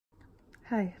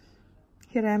Hi,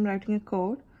 here I am writing a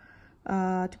code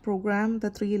to program the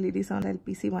 3 LEDs on the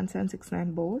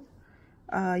LPC1769 board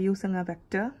using a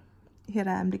vector. Here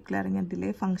I am declaring a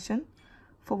delay function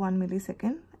for 1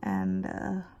 millisecond,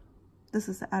 and this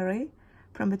is the array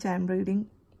from which I am reading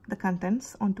the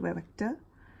contents onto a vector.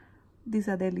 These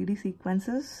are the LED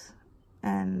sequences,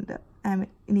 and I am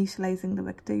initializing the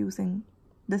vector using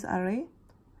this array,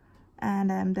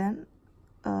 and I am then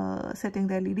setting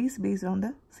the LEDs based on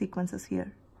the sequences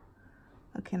here.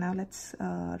 Okay, now let's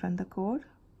run the code.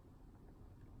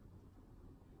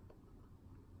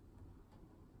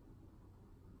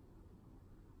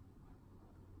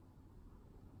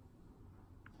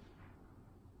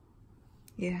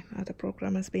 Yeah, now the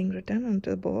program is being written onto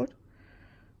the board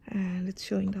and it's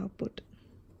showing the output.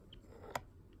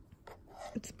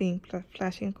 It's being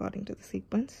flashing according to the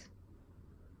sequence.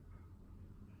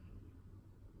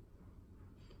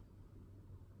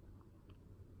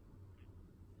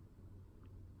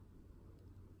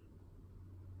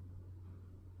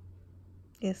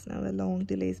 Yes, now a long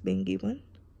delay is being given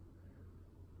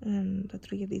and the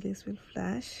 3 delays will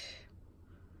flash.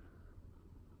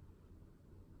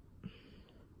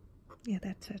 Yeah,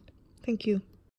 that's it. Thank you.